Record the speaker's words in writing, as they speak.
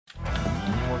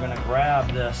gonna grab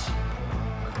this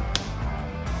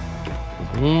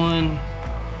with one.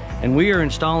 And we are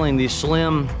installing the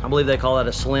slim, I believe they call that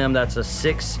a slim, that's a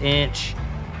 6-inch.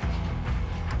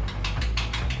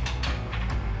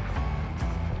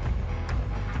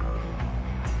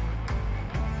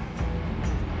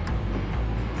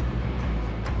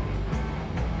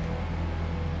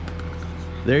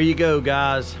 There you go,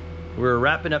 guys. We're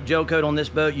wrapping up gel coat on this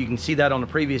boat. You can see that on the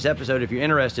previous episode if you're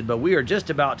interested, but we are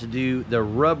just about to do the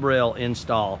Rubrail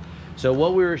install. So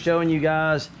what we were showing you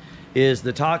guys is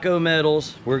the taco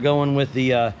metals. We're going with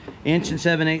the 1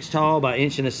 7/8" tall by 1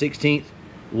 1/16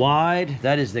 wide.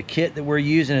 That is the kit that we're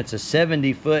using. It's a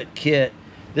 70-foot kit.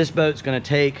 This boat's gonna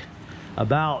take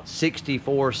about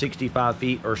 64, 65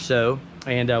 feet or so.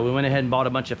 And we went ahead and bought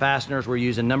a bunch of fasteners. We're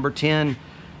using number 10,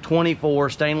 24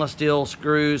 stainless steel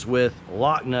screws with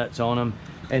lock nuts on them.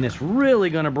 And it's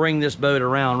really gonna bring this boat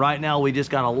around. Right now, we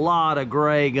just got a lot of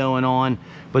gray going on,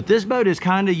 but this boat is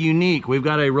kind of unique. We've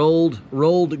got a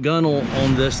rolled gunnel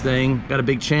on this thing. Got a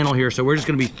big channel here, so we're just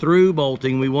gonna be through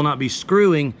bolting. We will not be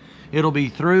screwing. It'll be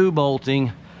through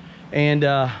bolting.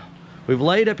 And we've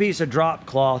laid a piece of drop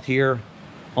cloth here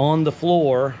on the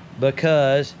floor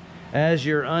because as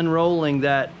you're unrolling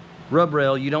that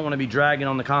Rubrail, you don't want to be dragging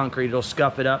on the concrete. It'll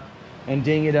scuff it up and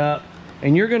ding it up.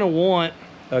 And you're gonna want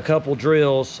a couple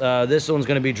drills. This one's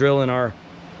gonna be drilling our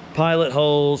pilot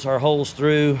holes, our holes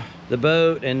through the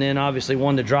boat, and then obviously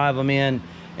one to drive them in.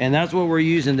 And that's what we're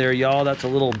using there, y'all. That's a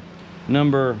little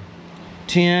number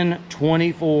 10,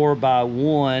 24 by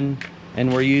 1,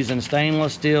 and we're using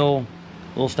stainless steel,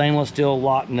 little stainless steel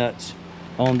lock nuts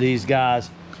on these guys.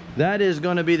 That is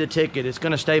gonna be the ticket. It's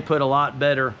gonna stay put a lot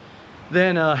better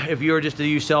than if you were just to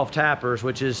use self-tappers,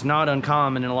 which is not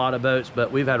uncommon in a lot of boats, but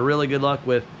we've had really good luck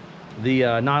with the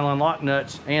nylon lock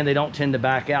nuts, and they don't tend to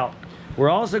back out. We're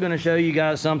also going to show you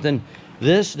guys something.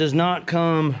 This does not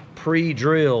come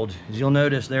pre-drilled. As you'll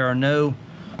notice, there are no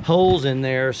holes in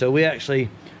there. So we actually,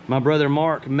 my brother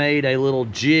Mark made a little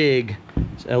jig,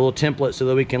 a little template so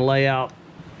that we can lay out.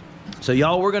 So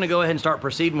y'all, we're going to go ahead and start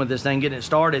proceeding with this thing, getting it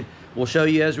started. We'll show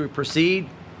you as we proceed.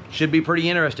 Should be pretty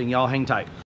interesting. Y'all hang tight.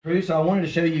 So I wanted to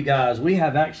show you guys, we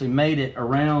have actually made it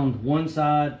around one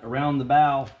side, around the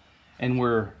bow, and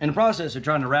we're in the process of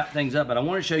trying to wrap things up, but I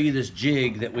want to show you this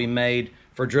jig that we made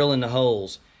for drilling the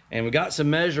holes. And we got some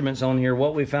measurements on here.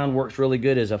 What we found works really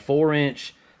good is a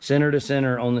 4-inch center to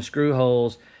center on the screw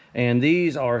holes. And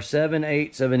these are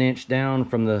 7/8 of an inch down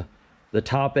from the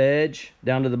top edge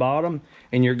down to the bottom.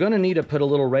 And you're gonna need to put a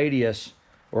little radius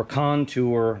or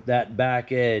contour that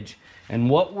back edge. And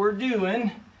what we're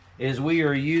doing is we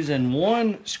are using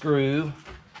one screw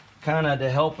kind of to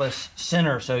help us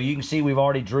center. So you can see we've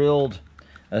already drilled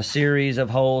a series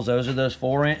of holes. Those are those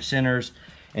 4-inch centers,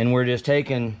 and we're just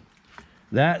taking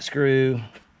that screw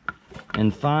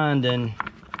and finding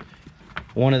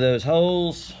one of those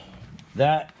holes.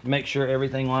 That make sure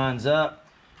everything lines up.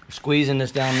 We're squeezing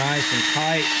this down nice and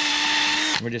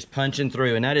tight. We're just punching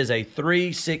through, and that is a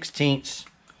 3/16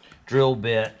 drill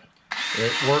bit.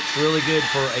 It works really good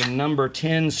for a number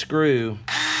 10 screw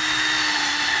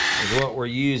is what we're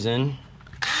using.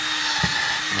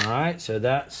 All right, so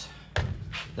that's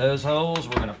those holes.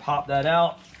 We're gonna pop that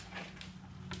out,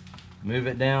 move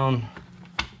it down.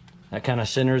 That kind of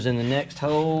centers in the next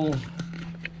hole.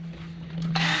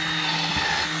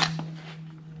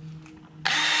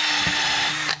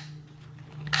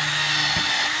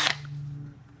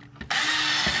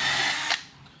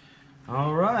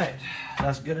 All right,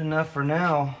 that's good enough for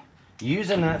now.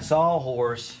 Using that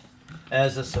sawhorse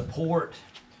as a support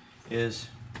is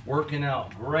working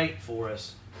out great for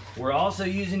us. We're also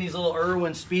using these little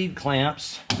Irwin speed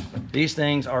clamps. These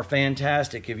things are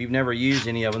fantastic if you've never used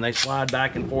any of them. They slide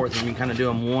back and forth and you can kind of do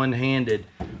them one-handed.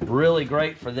 Really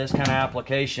great for this kind of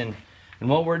application. And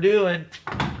what we're doing,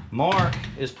 Mark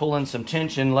is pulling some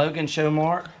tension. Logan, show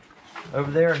Mark over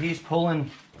there. He's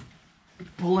pulling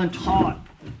taut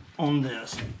on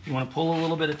this. You want to pull a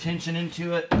little bit of tension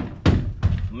into it.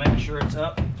 Make sure it's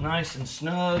up nice and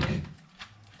snug.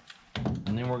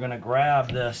 And then we're going to grab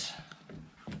this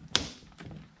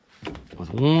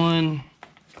with one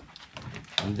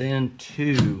and then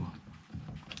two.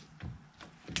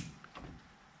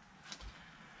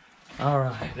 All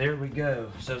right, there we go.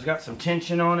 So it's got some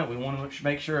tension on it. We want to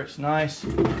make sure it's nice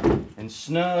and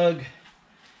snug.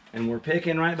 And we're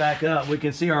picking right back up. We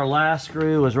can see our last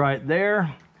screw is right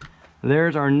there.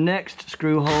 There's our next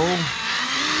screw hole.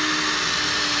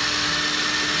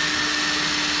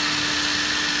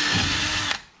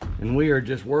 And we are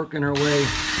just working our way.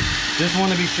 Just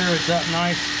want to be sure it's up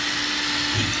nice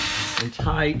and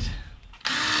tight.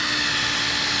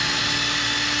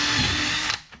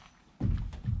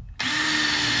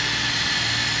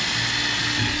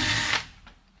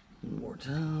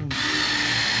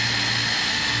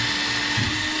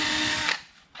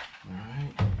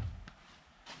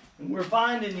 we're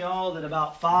finding, y'all, that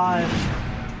about 5,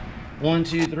 1,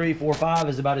 2, 3, 4, 5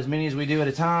 is about as many as we do at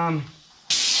a time.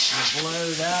 We'll blow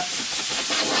that.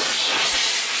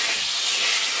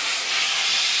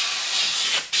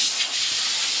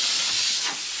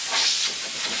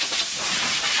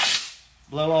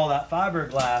 Blow all that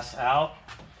fiberglass out.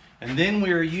 And then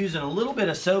we are using a little bit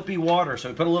of soapy water. So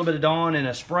we put a little bit of Dawn in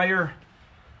a sprayer,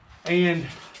 and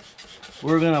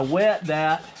we're gonna wet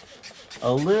that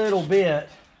a little bit.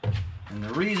 And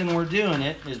the reason we're doing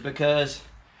it is because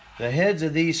the heads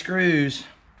of these screws,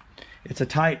 it's a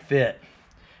tight fit.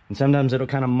 And sometimes it'll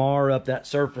kind of mar up that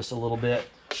surface a little bit.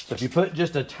 So if you put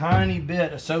just a tiny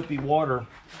bit of soapy water,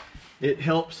 it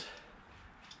helps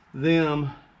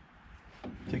them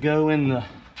to go in the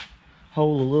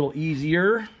hole a little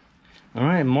easier. All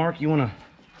right, Mark,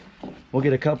 we'll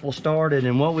get a couple started.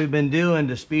 And what we've been doing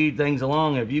to speed things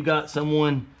along, if you got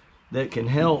someone that can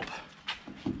help,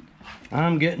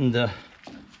 I'm getting the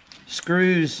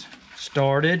screws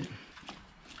started.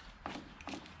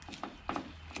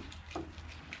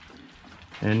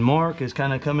 And Mark is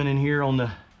kind of coming in here on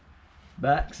the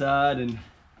back side and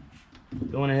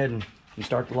going ahead and you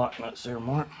start the lock nuts there,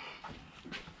 Mark.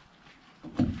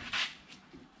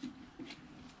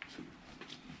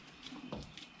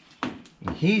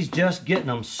 He's just getting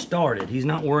them started. He's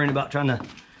not worrying about trying to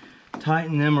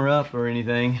tighten them up or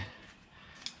anything.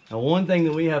 Now, one thing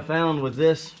that we have found with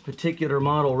this particular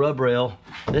model Rubrail,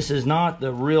 this is not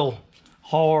the real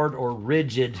hard or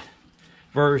rigid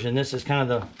version. This is kind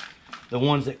of the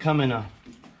ones that come in a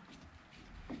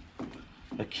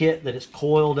kit that is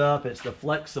coiled up. It's the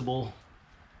flexible,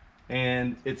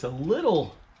 and it's a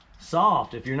little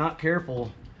soft. If you're not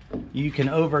careful, you can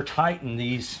over tighten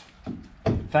these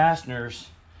fasteners,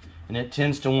 and it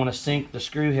tends to want to sink the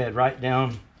screw head right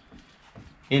down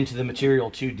into the material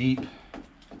too deep.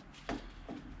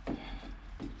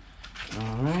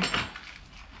 All right,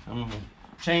 I'm gonna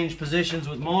change positions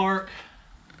with Mark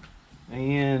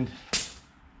and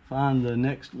find the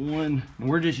next one. And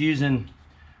we're just using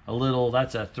a little,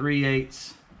 that's a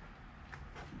 3/8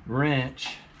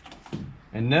 wrench,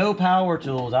 and no power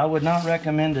tools. I would not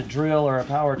recommend a drill or a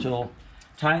power tool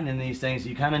tightening these things.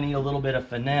 You kind of need a little bit of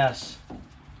finesse,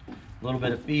 a little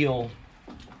bit of feel.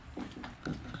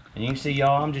 And you can see,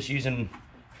 y'all, I'm just using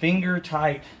finger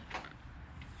tightness.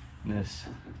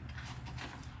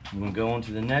 I'm gonna go on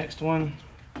to the next one.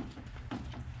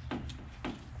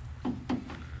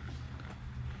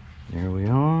 There we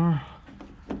are.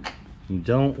 You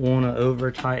don't want to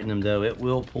over tighten them though. It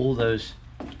will pull those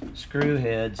screw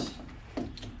heads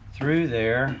through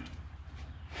there.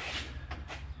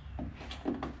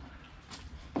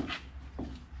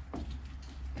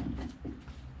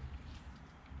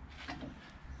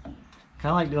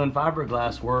 Kind of like doing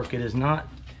fiberglass work. It is not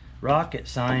rocket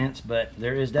science, but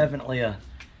there is definitely a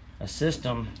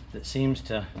system that seems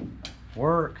to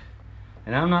work.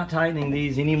 And I'm not tightening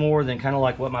these any more than kind of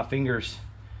like what my fingers,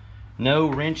 no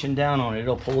wrenching down on it.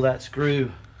 It'll pull that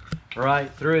screw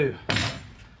right through.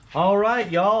 All right,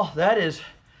 y'all, that is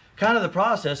kind of the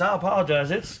process. I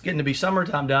apologize. It's getting to be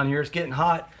summertime down here. It's getting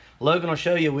hot. Logan will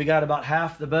show you we got about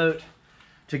half the boat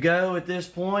to go at this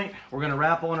point. We're gonna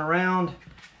wrap on around,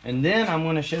 and then I'm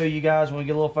gonna show you guys when we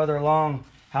get a little further along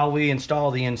how we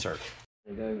install the insert.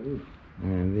 There you go.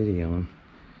 Videoing.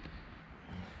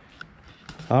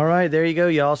 All right, there you go,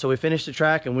 y'all. So we finished the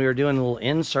track and we are doing a little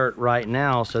insert right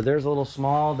now. So there's a little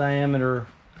small diameter.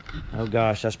 Oh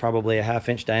gosh, that's probably a 1/2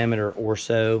 inch diameter or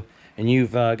so. And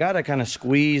you've got to kind of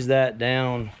squeeze that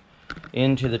down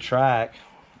into the track.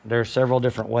 There are several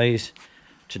different ways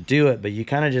to do it, but you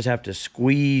kind of just have to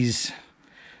squeeze.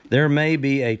 There may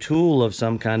be a tool of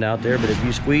some kind out there, but if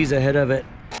you squeeze ahead of it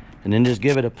and then just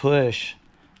give it a push.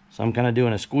 So I'm kind of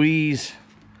doing a squeeze,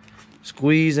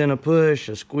 squeeze and a push,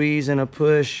 a squeeze and a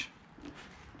push,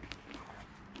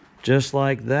 just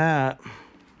like that.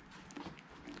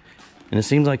 And it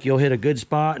seems like you'll hit a good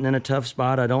spot and then a tough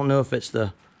spot. I don't know if it's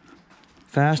the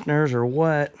fasteners or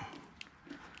what.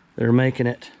 They're making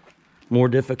it more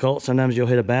difficult. Sometimes you'll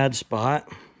hit a bad spot.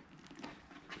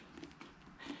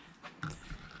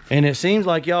 And it seems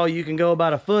like, y'all, you can go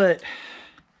about a foot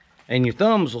and your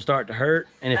thumbs will start to hurt.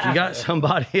 And if you got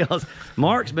somebody else,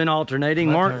 Mark's been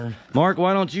alternating. Mark,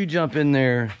 why don't you jump in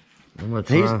there? I'm gonna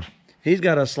try. He's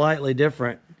got a slightly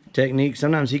different technique.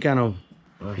 Sometimes he kind of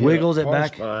wiggles it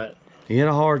back. Spot. He hit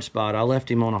a hard spot. I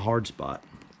left him on a hard spot.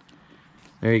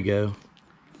 There you go.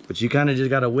 But you kind of just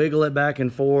got to wiggle it back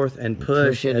and forth and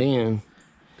push it in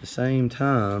at the same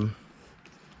time.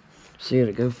 See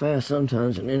it go fast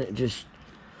sometimes, and then it just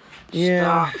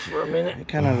stops for a minute. It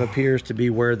kind of appears to be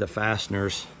where the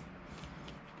fasteners.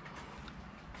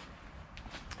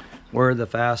 where the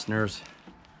fasteners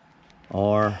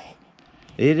are.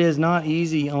 It is not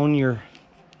easy on your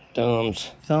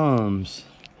thumbs,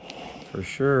 for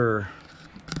sure.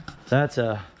 That's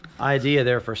a idea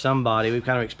there for somebody. We've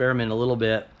kind of experimented a little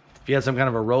bit. If you had some kind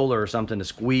of a roller or something to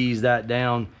squeeze that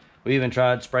down, we even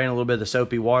tried spraying a little bit of the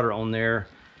soapy water on there.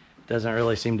 Doesn't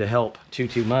really seem to help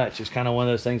too much. It's kind of one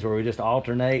of those things where we just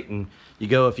alternate and you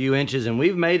go a few inches, and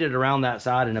we've made it around that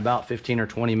side in about 15 or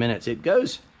 20 minutes. It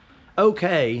goes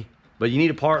okay, but you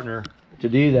need a partner to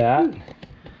do that.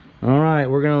 All right,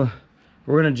 we're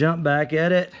gonna jump back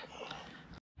at it.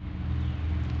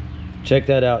 Check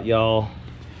that out, y'all.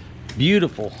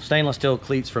 Beautiful stainless steel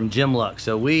cleats from Gemlux.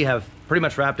 So we have pretty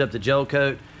much wrapped up the gel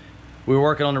coat. We were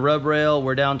working on the Rubrail.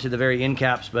 We're down to the very end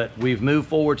caps, but we've moved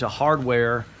forward to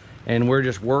hardware, and we're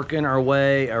just working our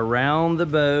way around the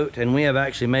boat, and we have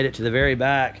actually made it to the very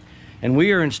back. And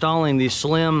we are installing the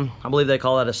slim, I believe they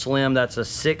call that a slim, that's a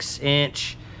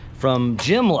 6-inch from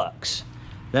Gemlux.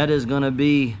 That is gonna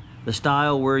be the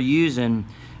style we're using.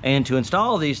 And to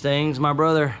install these things, my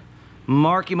brother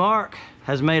Marky Mark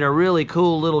has made a really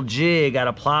cool little jig out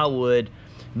of plywood.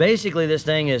 Basically, this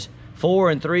thing is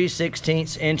 4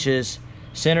 3/16 inches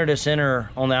center to center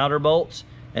on the outer bolts,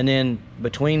 and then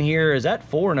between here, is that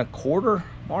 4 1/4,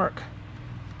 Mark?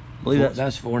 I believe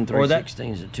that's 4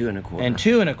 3/16 and 2 1/4. And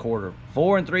 2 1/4.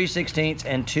 4 3/16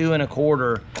 and 2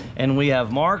 1/4. And we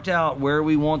have marked out where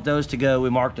we want those to go. We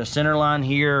marked a center line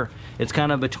here. It's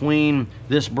kind of between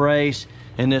this brace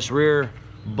and this rear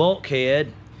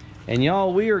bulkhead. And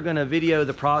y'all, we are gonna video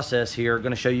the process here.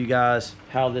 Gonna show you guys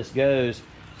how this goes.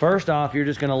 First off, you're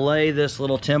just gonna lay this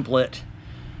little template.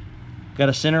 Got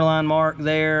a center line mark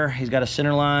there. He's got a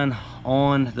center line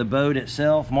on the boat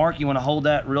itself. Mark, you wanna hold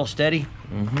that real steady?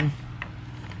 Mm-hmm.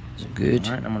 Is it good?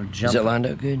 All right, I'm gonna jump. Is it lined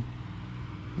up good?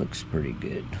 Looks pretty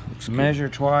good. Looks Measure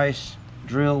good. twice,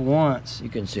 drill once. You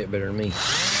can see it better than me.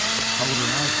 Hold it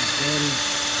nice and steady.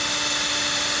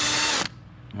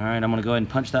 All right, I'm gonna go ahead and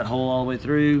punch that hole all the way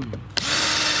through.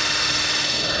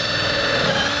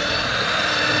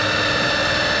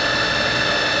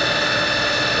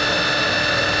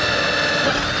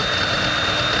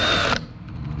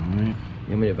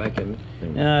 You want me to vacuum it?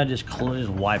 Just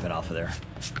wipe it off of there.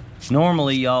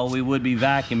 Normally, y'all, we would be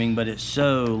vacuuming, but it's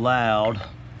so loud.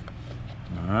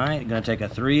 All right, gonna take a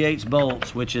 3/8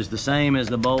 bolts, which is the same as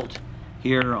the bolt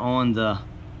here on the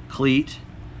cleat.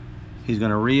 He's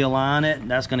gonna realign it.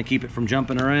 That's gonna keep it from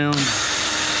jumping around.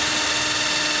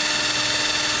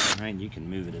 All right, you can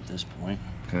move it at this point.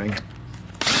 Okay.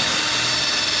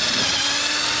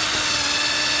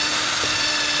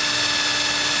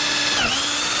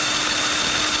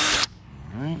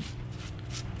 All right.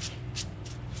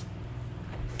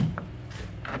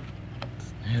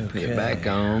 Put it back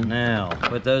on. Now,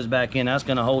 put those back in. That's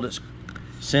gonna hold it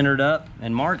centered up.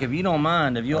 And Mark, if you don't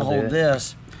mind, if you'll hold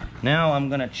this. Now I'm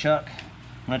gonna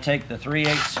take the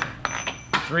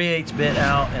 3/8 bit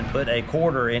out and put a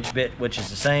 1/4 inch bit, which is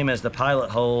the same as the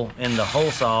pilot hole in the hole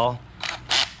saw.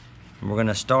 And we're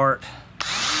gonna start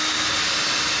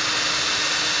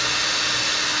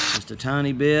just a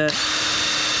tiny bit.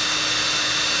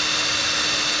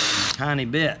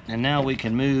 And now we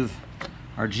can move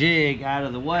our jig out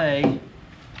of the way,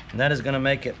 and that is gonna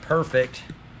make it perfect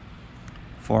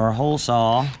for our hole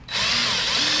saw.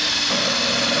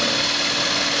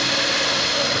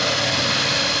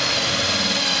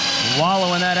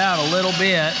 Wallowing that out a little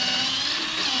bit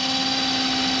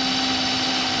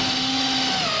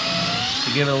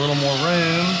to give it a little more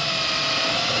room.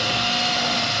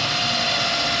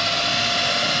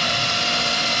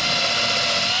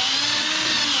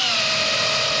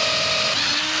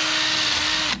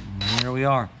 And here we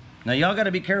are. Now y'all gotta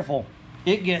be careful.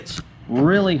 It gets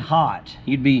really hot.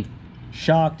 You'd be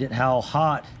shocked at how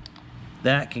hot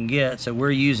that can get. So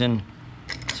we're using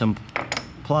some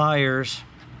pliers.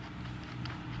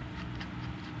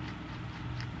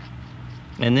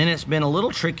 And then it's been a little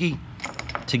tricky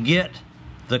to get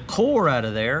the core out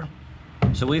of there.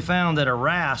 So we found that a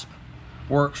rasp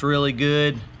works really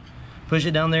good. Push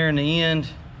it down there in the end,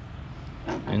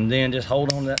 and then just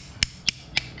hold on to that.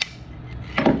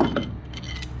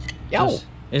 Yo!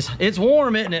 It's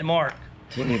warm, isn't it, Mark?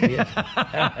 We'll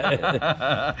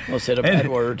said a bad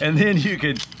word. And then you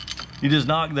just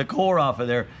knock the core off of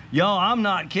there. Y'all, I'm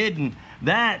not kidding.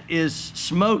 That is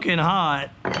smoking hot.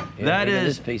 Yeah,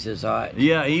 this piece is hot.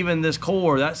 Yeah, even this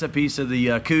core, that's a piece of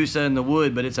the Coosa and the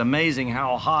wood, but it's amazing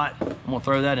how hot. I'm gonna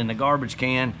throw that in the garbage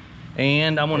can,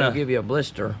 and I'm gonna give you a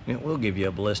blister. It will give you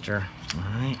a blister. All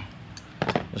right.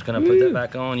 Just gonna put that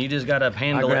back on. You just gotta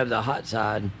handle it. I grabbed the hot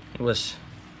side. It was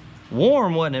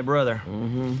warm, wasn't it, brother?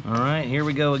 Mm-hmm. All right, here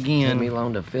we go again. Took me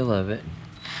long to feel of it.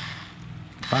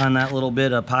 Find that little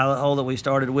bit of pilot hole that we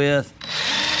started with,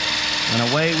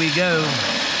 and away we go.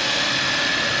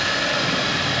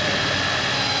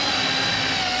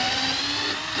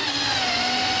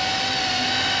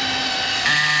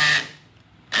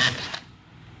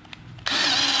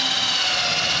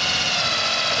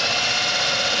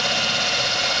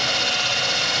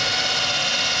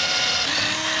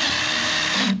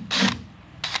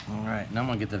 And I'm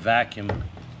gonna get the vacuum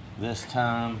this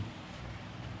time.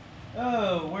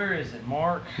 Oh, where is it,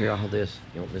 Mark? Here, I'll hold this.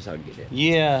 You want this? I'll get it.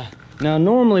 Yeah. Now,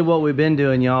 normally what we've been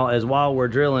doing, y'all, is while we're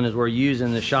drilling, is we're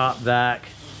using the shop vac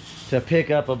to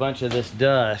pick up a bunch of this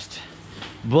dust.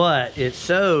 But it's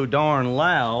so darn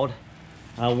loud,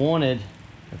 I wanted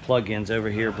the plug-ins over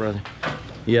here, brother.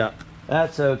 Yeah,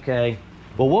 that's okay.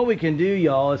 But what we can do,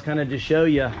 y'all, is kind of just show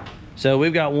you. So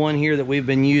we've got one here that we've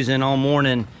been using all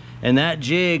morning. And that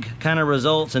jig kind of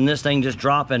results in this thing just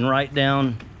dropping right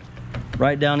down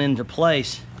into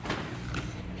place.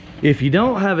 If you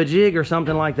don't have a jig or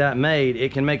something like that made,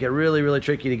 it can make it really, really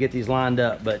tricky to get these lined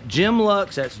up. But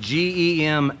Gemlux, that's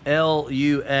Gemlux,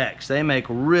 they make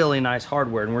really nice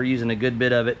hardware, and we're using a good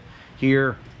bit of it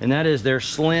here. And that is their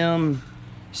slim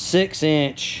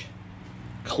 6-inch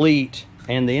cleat.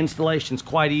 And the installation's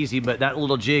quite easy, but that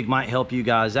little jig might help you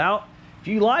guys out. If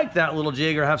you like that little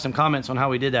jig or have some comments on how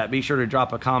we did that, be sure to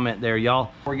drop a comment there, y'all.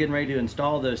 We're getting ready to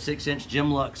install those 6-inch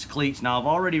Gemlux cleats. Now, I've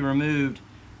already removed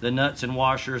the nuts and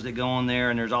washers that go on there,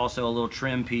 and there's also a little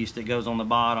trim piece that goes on the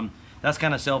bottom. That's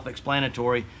kind of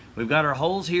self-explanatory. We've got our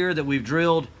holes here that we've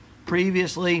drilled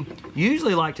previously.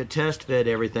 Usually like to test fit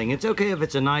everything. It's okay if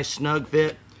it's a nice snug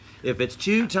fit. If it's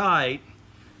too tight,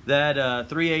 that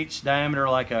 3/8 diameter,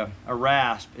 like a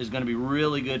rasp, is going to be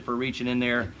really good for reaching in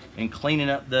there and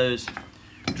cleaning up those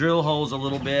drill holes a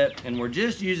little bit. And we're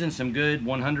just using some good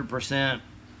 100%.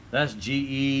 That's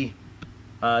GE.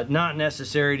 Not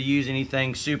necessary to use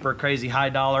anything super crazy high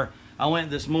dollar. I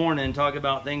went this morning, talk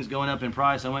about things going up in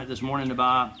price. I went this morning to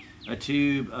buy a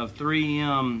tube of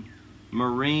 3M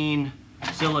marine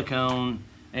silicone,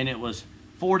 and it was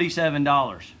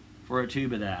 $47 for a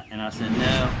tube of that. And I said,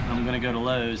 no, I'm gonna go to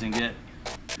Lowe's and get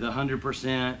the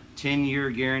 100% 10-year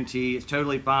guarantee. It's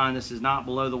totally fine. This is not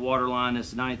below the water line. This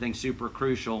is not anything super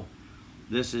crucial.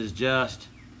 This is just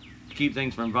to keep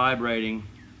things from vibrating.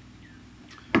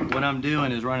 What I'm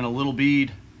doing is running a little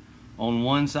bead on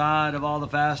one side of all the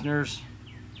fasteners.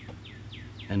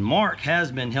 And Mark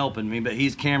has been helping me, but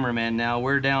he's cameraman now.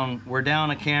 We're down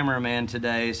a cameraman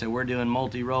today, so we're doing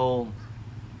multi-roll.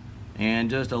 And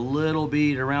just a little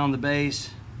bead around the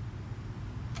base.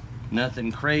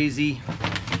 Nothing crazy.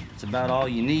 It's about all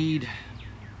you need.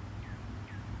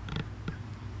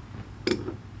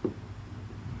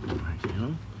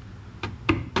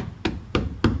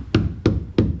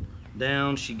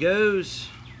 Down she goes.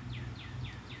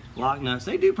 Lock nuts.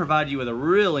 They do provide you with a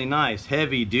really nice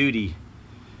heavy duty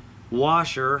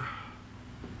washer.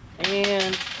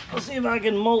 And let's see if I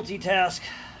can multitask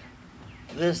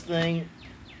this thing.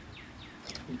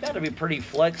 You've got to be pretty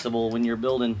flexible when you're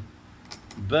building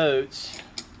boats.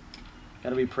 Got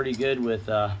to be pretty good with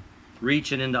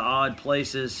reaching into odd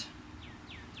places.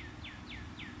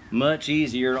 Much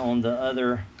easier on the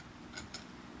others.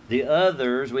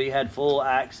 We had full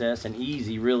access and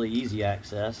really easy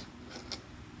access.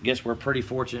 I guess we're pretty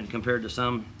fortunate compared to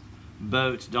some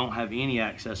boats don't have any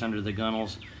access under the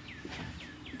gunnels.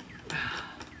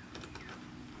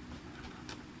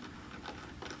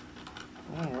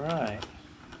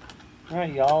 All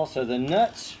right, y'all, so the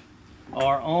nuts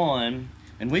are on,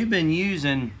 and we've been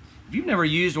using, if you've never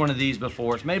used one of these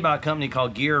before, it's made by a company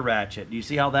called Gear Ratchet. Do you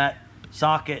see how that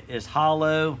socket is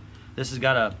hollow? This has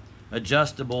got a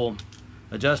adjustable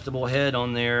head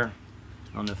on there.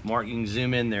 I don't know if Mark, you can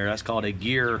zoom in there. That's called a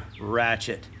Gear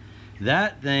Ratchet.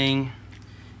 That thing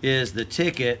is the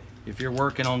ticket if you're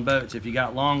working on boats. If you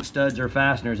got long studs or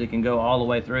fasteners, it can go all the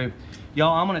way through.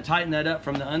 Y'all, I'm gonna tighten that up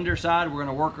from the underside. We're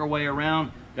gonna work our way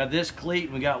around. Got this cleat,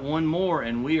 and we got one more,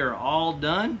 and we are all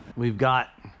done. We've got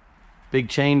big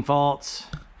chain faults,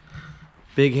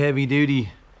 big heavy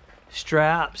duty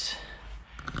straps.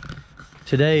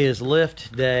 Today is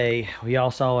lift day.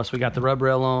 Y'all saw us, we got the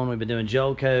Rubrail on. We've been doing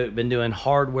gel coat, been doing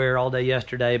hardware all day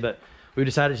yesterday, but we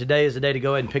decided today is the day to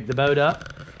go ahead and pick the boat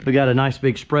up. We got a nice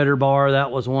big spreader bar.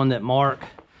 That was one that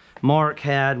Mark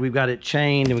had. We've got it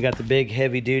chained, and we got the big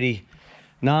heavy duty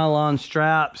nylon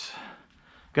straps.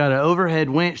 Got an overhead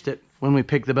winch that when we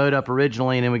picked the boat up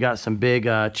originally, and then we got some big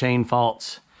chain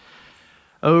faults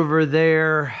over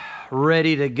there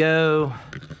ready to go.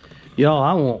 Y'all,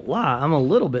 I won't lie, I'm a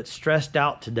little bit stressed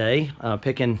out today,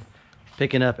 picking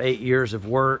up 8 years of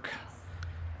work,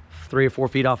 3 or 4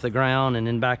 feet off the ground, and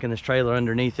then back in this trailer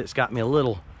underneath it's got me a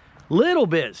little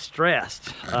bit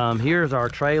stressed. Here's our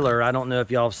trailer. I don't know if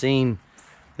y'all have seen,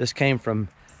 this came from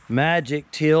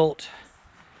Magic Tilt.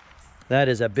 That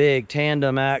is a big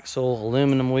tandem axle,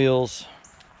 aluminum wheels.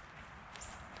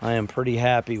 I am pretty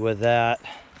happy with that.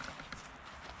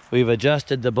 We've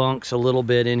adjusted the bunks a little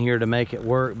bit in here to make it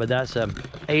work, but that's a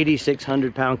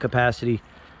 8,600 pound capacity.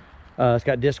 It's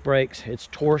got disc brakes. It's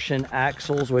torsion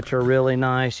axles, which are really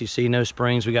nice. You see no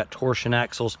springs. We got torsion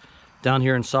axles down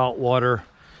here in salt water.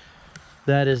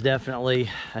 That is definitely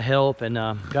a help, and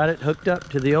got it hooked up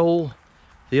to the old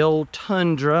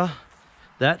Tundra.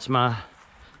 That's my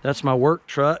work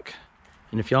truck.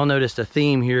 And if y'all noticed a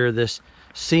theme here, this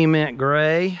cement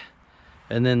gray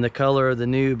and then the color of the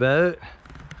new boat,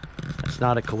 it's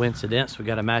not a coincidence. We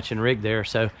got a matching rig there.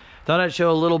 So thought I'd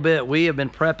show a little bit. We have been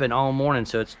prepping all morning,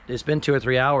 so it's been 2 or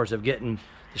 3 hours of getting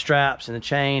the straps and the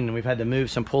chain, and we've had to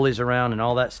move some pulleys around and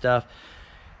all that stuff.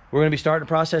 We're going to be starting the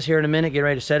process here in a minute, get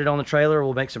ready to set it on the trailer.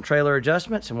 We'll make some trailer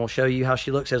adjustments, and we'll show you how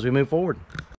she looks as we move forward.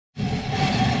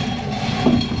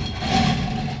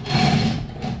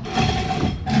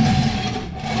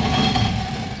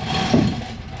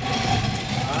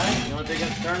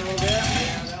 Turn a little bit?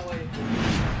 Yeah, that way. I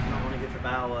don't want to get the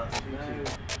bow up. No, I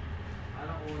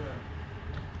don't want to.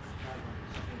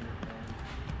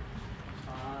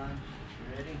 Fine.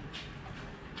 Ready?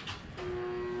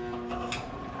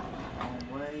 Long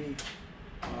way.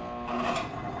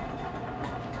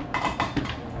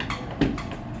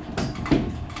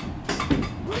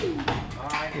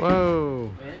 Alright.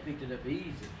 Whoa. Man, it picked it up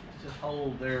easy. Let's just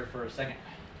hold there for a second.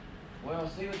 Well,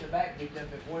 see what the back picked up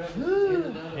at one of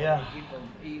them. Yeah. Keep them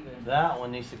even. That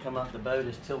one needs to come up. The boat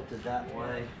is tilted that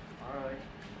way. All right.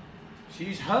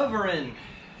 She's hovering.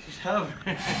 She's hovering.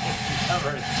 She's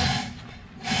hovering.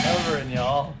 Hovering,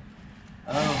 y'all.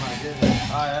 Oh my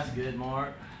goodness. All right, that's good,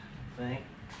 Mark. I think.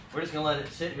 We're just gonna let it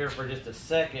sit here for just a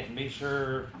second and be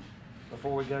sure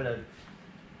before we go to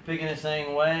picking this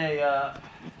thing way up.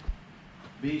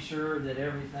 Be sure that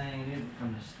everything, didn't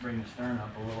come to bring the stern up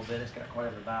a little bit. It's got quite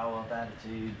a bow up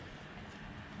attitude.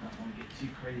 I don't want to get too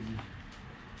crazy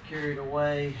carried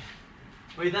away.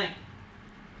 What do you think?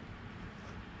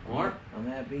 Mark? I'm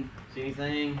happy. See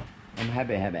anything? I'm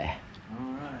happy.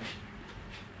 All right.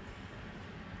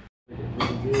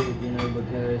 Pretty good, you know,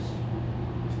 because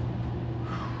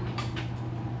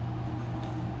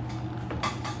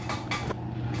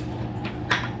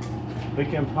we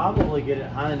can probably get it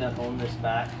high enough on this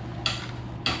back.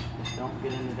 Just don't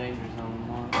get in the danger zone,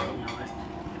 Mark. You know it.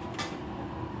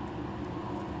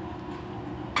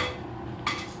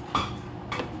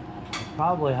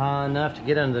 Probably high enough to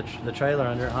get under the trailer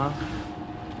under it, huh?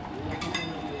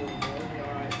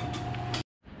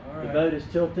 all right. The boat is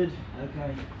tilted.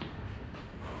 Okay.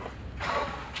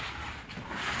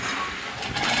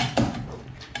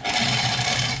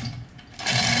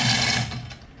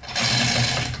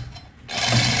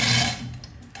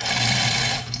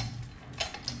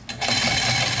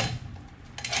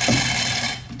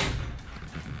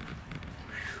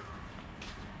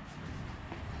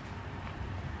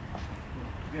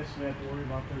 Guess we have to worry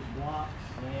about those blocks.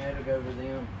 Yeah, it'll go over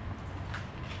them.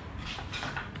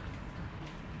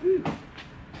 Whew.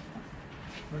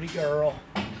 Pretty girl.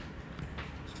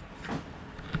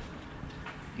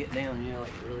 Get down, you know,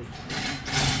 like really.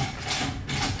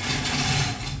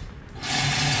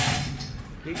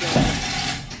 Keep going.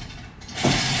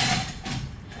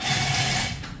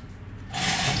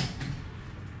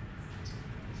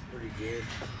 It's pretty good.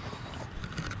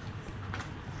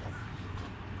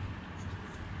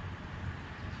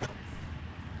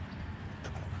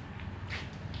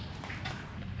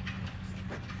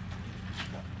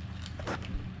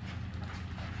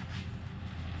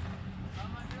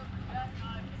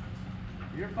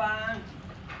 You're fine.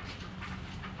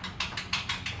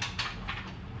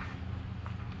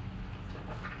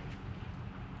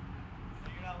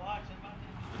 You're not watching about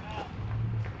this out.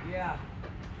 Yeah.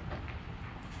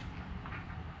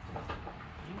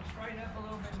 You can straighten up a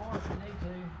little bit more if you need to.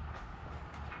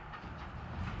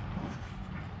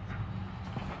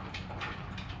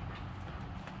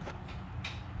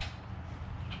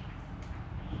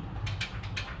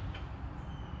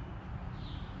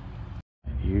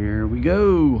 Here we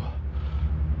go.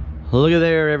 Look at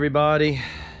there, everybody.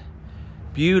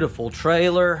 Beautiful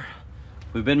trailer.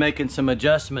 We've been making some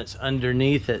adjustments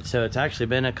underneath it, so it's actually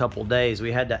been a couple days.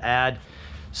 We had to add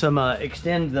some,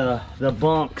 extend the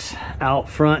bunks out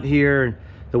front here.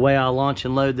 The way I launch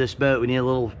and load this boat, we need a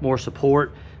little more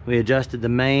support. We adjusted the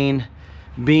main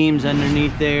beams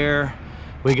underneath there.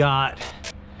 We got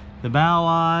the bow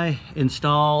eye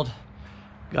installed.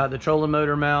 Got the trolling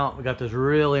motor mount. We got this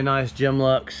really nice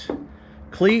Gemlux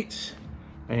cleats,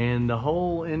 and the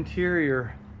whole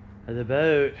interior of the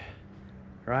boat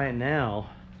right now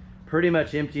pretty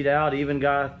much emptied out. Even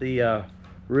got the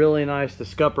really nice, the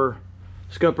scupper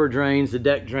drains, the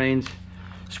deck drains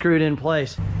screwed in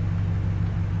place.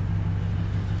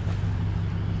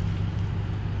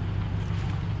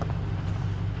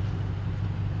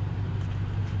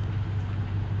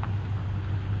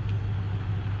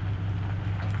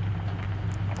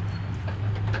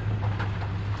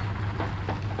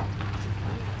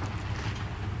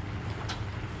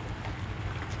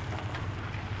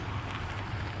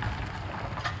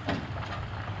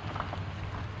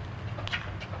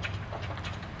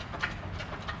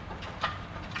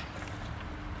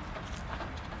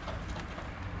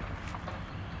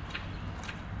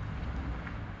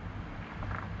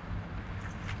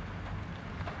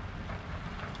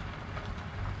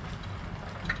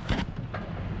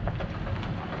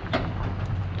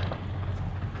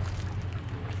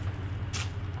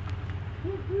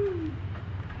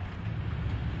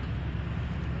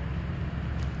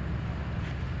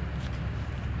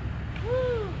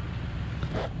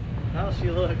 How's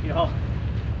she look, y'all?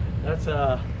 That's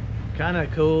kind of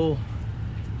cool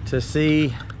to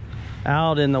see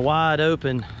out in the wide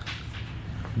open.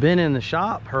 Been in the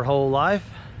shop her whole life.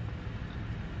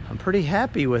 I'm pretty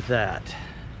happy with that.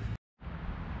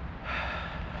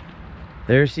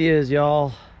 There she is,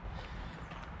 y'all.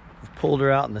 Pulled her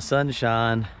out in the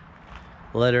sunshine.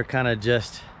 Let her kind of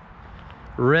just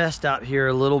rest out here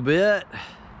a little bit.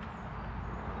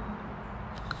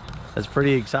 That's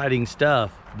pretty exciting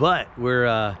stuff. But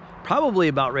we're probably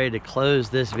about ready to close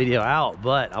this video out,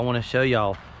 but I want to show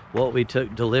y'all what we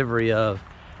took delivery of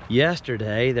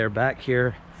yesterday. They're back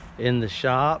here in the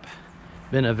shop.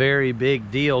 Been a very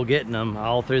big deal getting them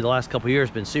all through the last couple years.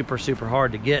 Been super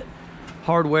hard to get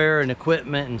hardware and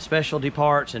equipment and specialty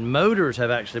parts, and motors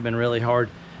have actually been really hard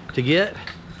to get.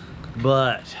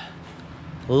 But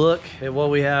look at what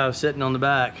we have sitting on the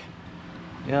back.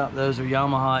 Yep, those are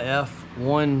Yamaha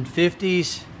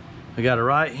F-150s. We got a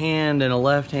right hand and a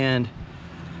left hand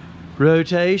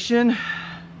rotation.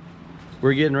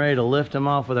 We're getting ready to lift them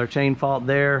off with our chain fault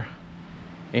there,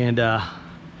 and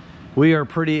we are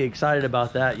pretty excited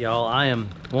about that, y'all.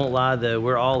 Won't lie though,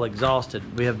 we're all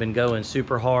exhausted. We have been going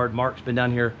super hard. Mark's been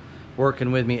down here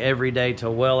working with me every day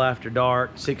till well after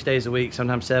dark, 6 days a week,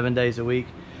 sometimes 7 days a week.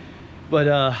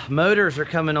 But motors are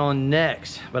coming on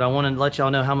next. But I want to let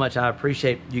y'all know how much I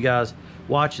appreciate you guys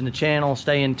watching the channel,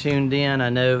 staying tuned in. I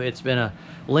know it's been a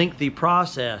lengthy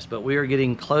process, but we are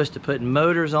getting close to putting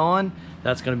motors on.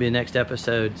 That's going to be the next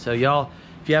episode. So y'all,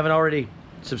 if you haven't already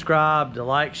subscribed,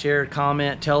 like, share,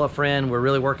 comment, tell a friend. We're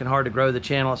really working hard to grow the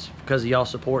channel. It's because of y'all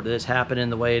support that it's happening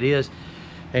the way it is.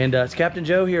 And it's Captain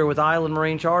Joe here with Island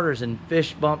Marine Charters and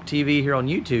Fish Bump TV here on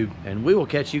YouTube, and we will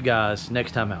catch you guys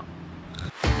next time out.